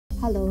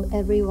Hello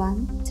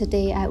everyone,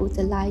 today I would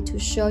like to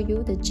show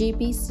you the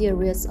GIVI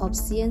series of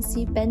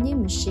CNC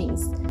bending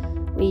machines,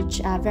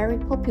 which are very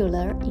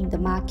popular in the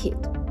market.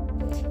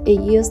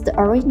 It uses the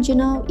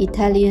original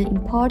Italian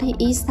imported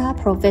Glorystar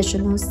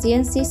professional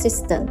CNC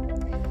system,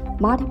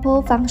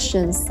 multiple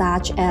functions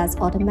such as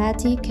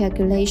automatic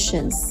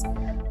calculations,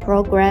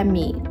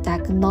 programming,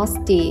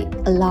 diagnostic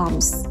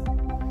alarms.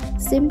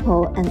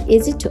 Simple and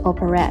easy to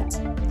operate.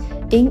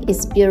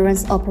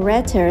 Inexperienced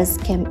operators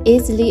can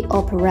easily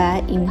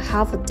operate in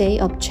half a day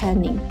of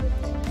training.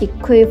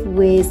 Equipped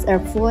with a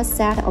full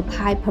set of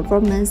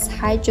high-performance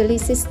hydraulic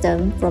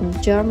system from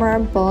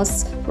German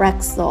Bosch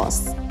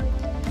Rexroth.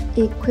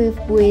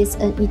 Equipped with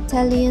an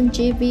Italian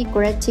GIVI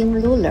grating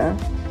ruler,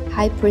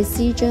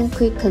 high-precision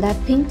quick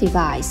clamping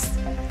device,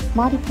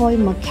 multiple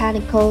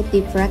mechanical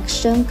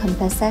deflection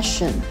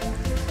compensation,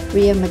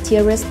 rear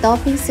material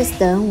stopping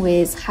system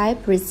with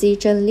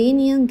high-precision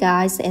linear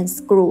guides and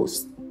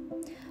screws.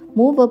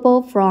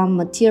 Movable from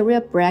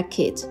material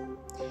bracket.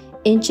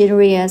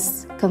 Engineered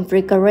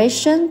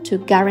configuration to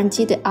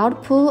guarantee the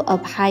output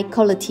of high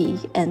quality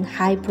and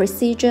high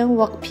precision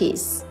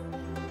workpiece.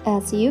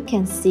 As you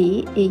can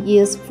see, it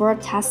uses full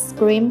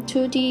touchscreen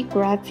 2D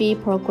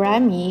graphic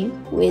programming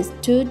with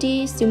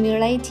 2D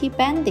simulated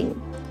bending.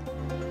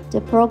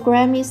 The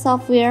programming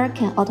software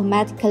can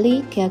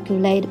automatically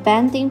calculate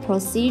bending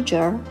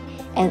procedure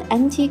and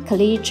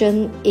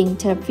anti-collision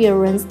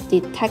interference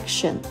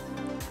detection.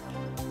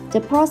 The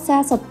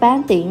process of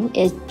bending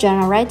is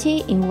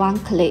generated in one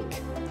click,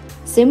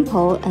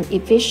 simple and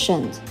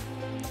efficient.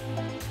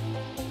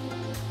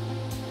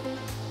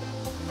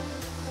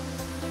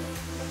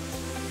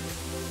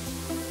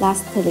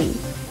 Lastly,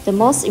 the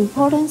most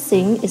important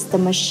thing is the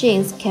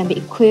machines can be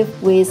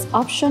equipped with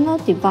optional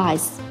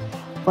devices.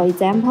 For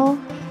example,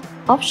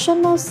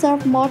 optional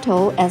servo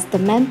motor as the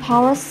main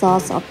power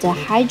source of the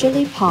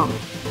hydraulic pump,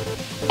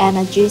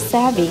 energy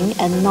saving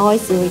and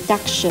noise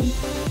reduction.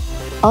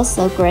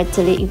 Also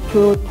greatly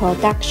improved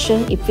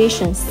production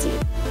efficiency.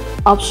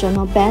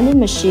 Optional bending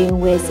machine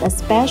with a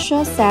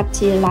special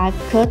safety life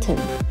curtain,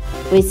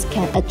 which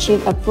can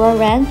achieve a broad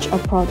range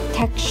of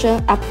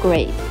protection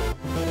upgrade.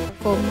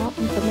 For more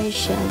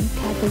information,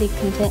 kindly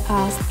contact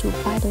us to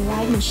buy the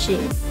right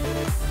machine.